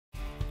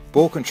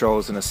Ball control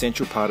is an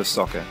essential part of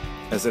soccer,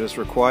 as it is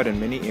required in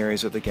many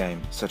areas of the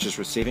game, such as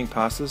receiving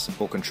passes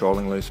or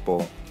controlling loose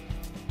ball.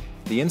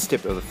 The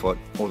instep of the foot,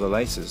 or the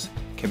laces,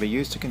 can be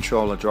used to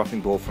control a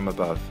dropping ball from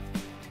above.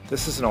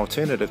 This is an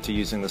alternative to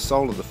using the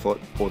sole of the foot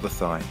or the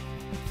thigh.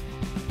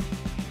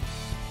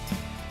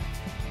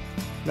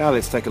 Now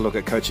let's take a look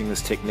at coaching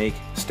this technique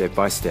step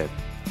by step.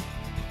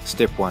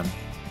 Step 1.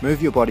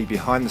 Move your body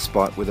behind the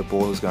spot where the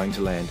ball is going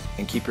to land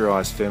and keep your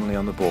eyes firmly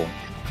on the ball.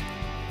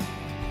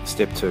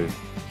 Step 2.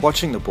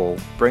 Watching the ball,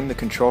 bring the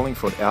controlling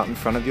foot out in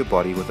front of your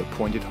body with it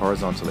pointed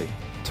horizontally,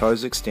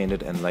 toes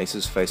extended and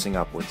laces facing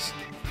upwards.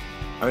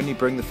 Only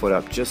bring the foot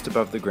up just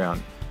above the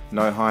ground,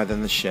 no higher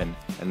than the shin,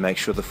 and make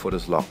sure the foot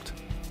is locked.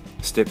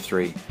 Step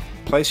 3.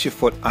 Place your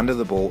foot under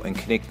the ball and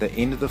connect the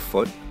end of the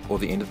foot or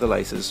the end of the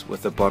laces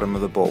with the bottom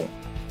of the ball.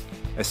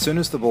 As soon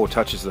as the ball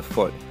touches the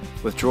foot,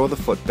 withdraw the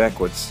foot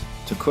backwards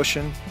to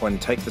cushion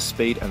and take the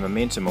speed and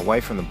momentum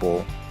away from the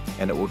ball,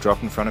 and it will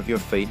drop in front of your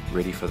feet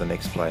ready for the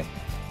next play.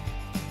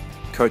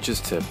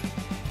 Coach's tip.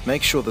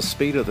 Make sure the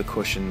speed of the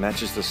cushion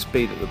matches the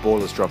speed that the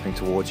ball is dropping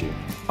towards you,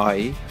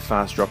 i.e. a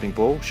fast dropping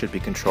ball should be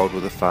controlled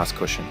with a fast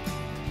cushion.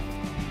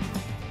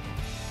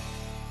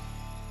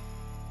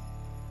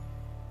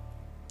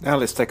 Now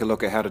let's take a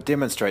look at how to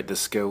demonstrate this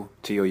skill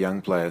to your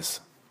young players.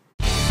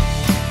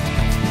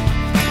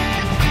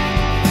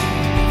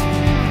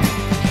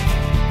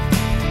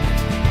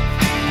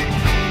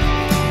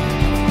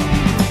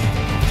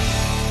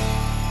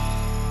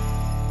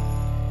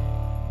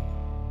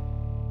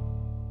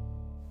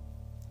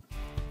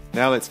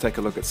 Now let's take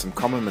a look at some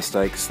common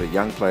mistakes that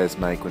young players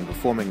make when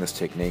performing this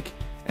technique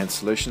and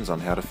solutions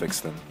on how to fix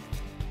them.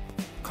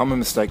 Common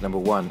mistake number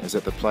 1 is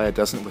that the player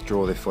doesn't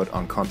withdraw their foot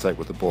on contact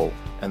with the ball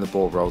and the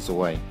ball rolls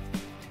away.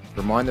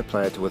 Remind the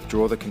player to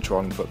withdraw the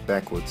controlling foot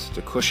backwards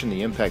to cushion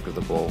the impact of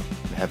the ball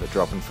and have it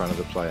drop in front of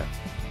the player.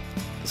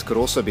 This could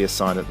also be a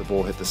sign that the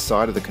ball hit the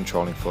side of the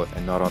controlling foot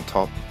and not on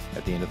top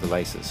at the end of the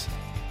laces.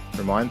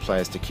 Remind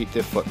players to keep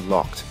their foot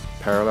locked,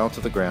 parallel to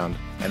the ground,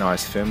 and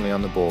eyes firmly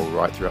on the ball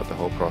right throughout the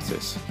whole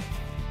process.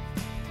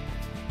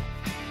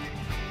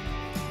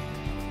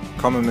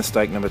 Common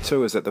mistake number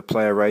 2 is that the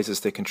player raises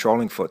their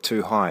controlling foot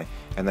too high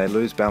and they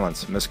lose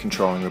balance,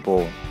 miscontrolling the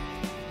ball.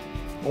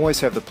 Always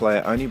have the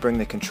player only bring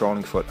their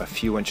controlling foot a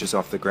few inches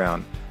off the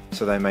ground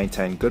so they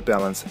maintain good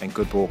balance and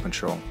good ball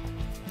control.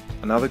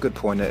 Another good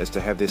pointer is to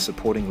have their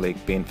supporting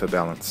leg bent for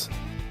balance.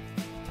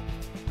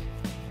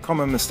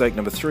 Common mistake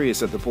number 3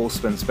 is that the ball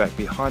spins back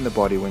behind the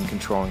body when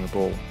controlling the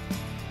ball.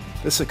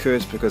 This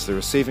occurs because the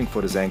receiving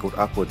foot is angled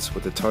upwards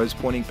with the toes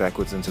pointing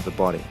backwards into the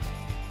body.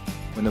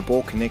 When the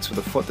ball connects with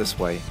the foot this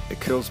way,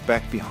 it curls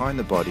back behind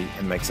the body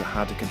and makes it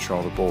hard to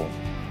control the ball.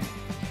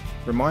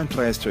 Remind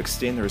players to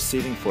extend the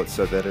receiving foot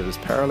so that it is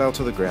parallel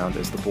to the ground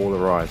as the ball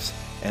arrives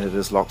and it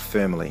is locked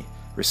firmly,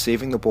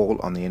 receiving the ball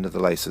on the end of the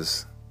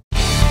laces.